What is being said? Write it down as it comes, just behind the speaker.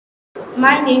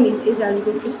My name is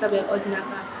Ezaligo Christabel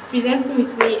Odnaka. Presenting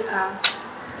with me are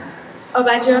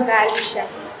Obajoga Alicia,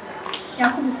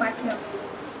 Yakubu Fatima,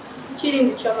 Chilling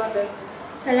the Trauma Bell,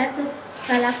 Salako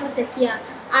Tekia,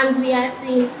 and we are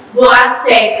team Boaz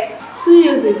Tech. 2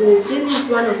 years ago, we lived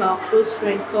one of our close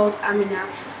friends called Amina.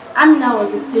 Amina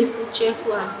was a playful,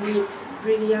 cheerful, and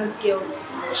brilliant girl.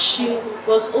 She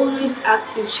was always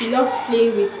active. She loved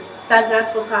playing with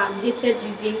stagnant water and hated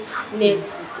using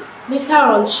nets. Later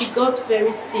on, she got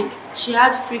very sick. She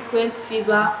had frequent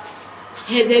fever,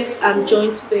 headaches, and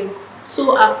joint pain.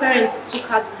 So her parents took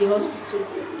her to the hospital.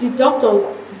 The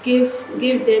doctor gave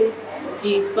them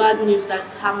the bad news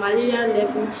that her malaria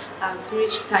level has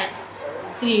reached type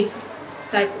 3.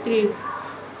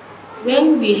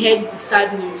 When we heard the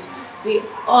sad news, the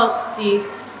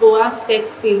Boaz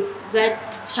Tech team,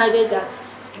 decided that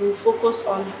we will focus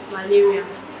on malaria.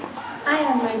 I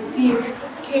and my team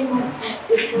came up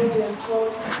with a problem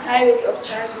called high rate of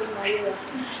childhood malaria.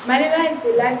 Malaria is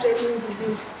a life-threatening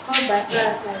disease caused by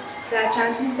parasites that are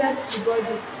transmitted to the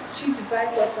body through the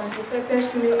bite of an infected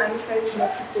female anopheles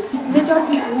mosquito. Major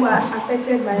people who are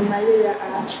affected by malaria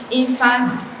are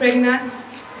infants, pregnant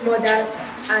mothers,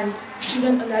 and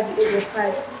children under the age of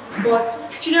 5. But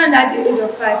children under the age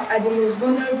of 5 are the most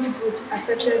vulnerable groups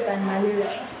affected by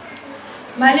malaria.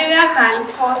 Malaria can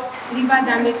cause liver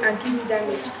damage and kidney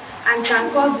damage and can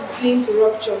cause the spleen to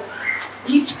rupture,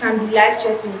 which can be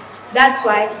life-threatening. That's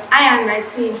why I and my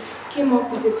team came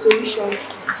up with a solution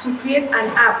to create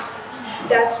an app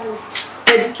that will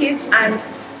educate and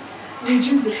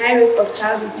reduce the high rate of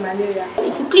childhood malaria.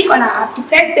 If you click on our app, the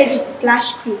first page is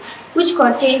splash screen, which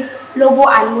contains logo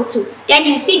and motto. Then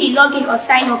you see the login or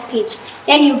sign up page.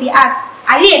 Then you'll be asked,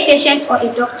 are you a patient or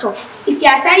a doctor? If you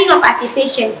are signing up as a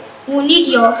patient, we will need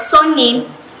your surname,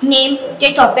 name,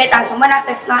 date of birth, and some other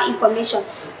personal information.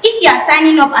 If you are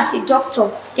signing up as a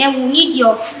doctor, then we will need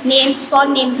your name,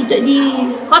 surname,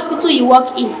 the hospital you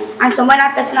work in, and some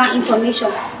other personal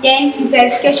information. Then the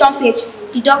verification page,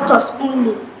 the doctors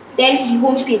only. Then the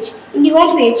home page. In the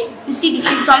home page, you see the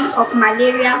symptoms of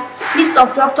malaria, list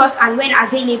of doctors and when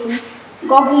available,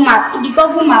 Google map. In the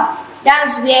Google map,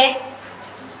 that's where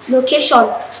location,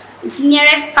 the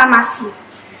nearest pharmacy.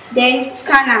 Then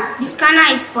scanner. The scanner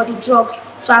is for the drugs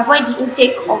to avoid the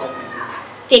intake of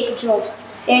fake drugs.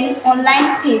 Then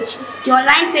online page. The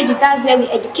online page is that's where we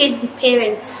educate the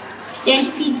parents.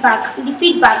 Then feedback. In the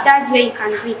feedback, that's where you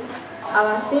can rate.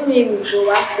 Our team name is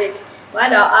Boaz Tech,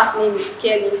 while our app name is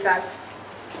Care Linkers.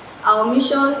 Our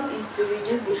mission is to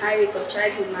reduce the high rate of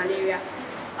childhood malaria.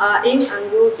 Our aim and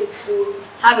goal is to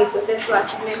have a successful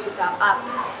achievement with our app.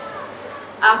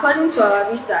 According to our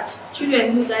research,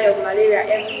 children who die of malaria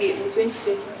every year in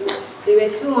 2022, there were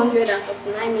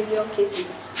 249 million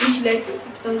cases, which led to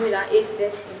 608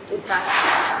 deaths in total.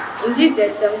 In these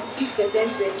deaths,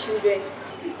 76% were children.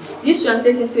 This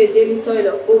translates into a daily toll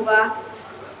of over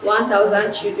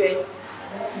 1,000 children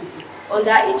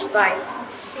under age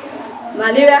 5.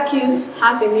 Malaria kills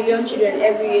 500,000 children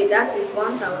every year. That is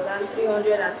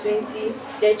 1,320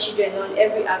 dead children on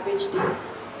every average day.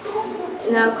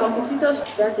 In our competitors'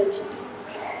 strategy,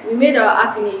 we made our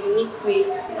app in a unique way.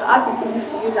 Our app is easy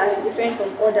to use and is different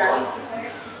from others.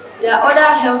 There are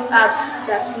other health apps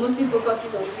that mostly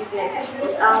focuses on fitness,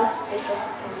 but ours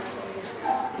focuses on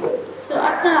malaria. So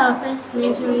after our first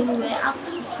mentoring, we were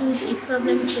asked to choose a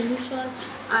problem solution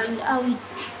and how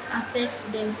it affects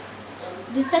them.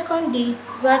 The second day,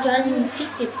 gradually we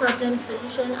picked a problem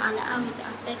solution and how it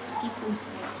affects people.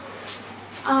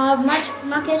 Our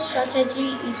market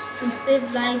strategy is to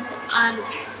save lives and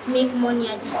make money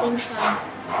at the same time.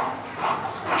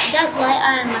 That's why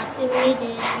I and my team made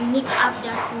a unique app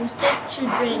that will save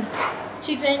children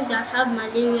that have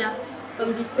malaria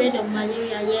from the spread of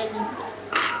malaria yearly.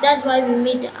 That's why we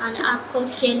made an app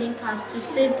called Care Linkers to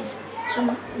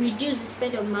reduce the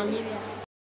spread of malaria.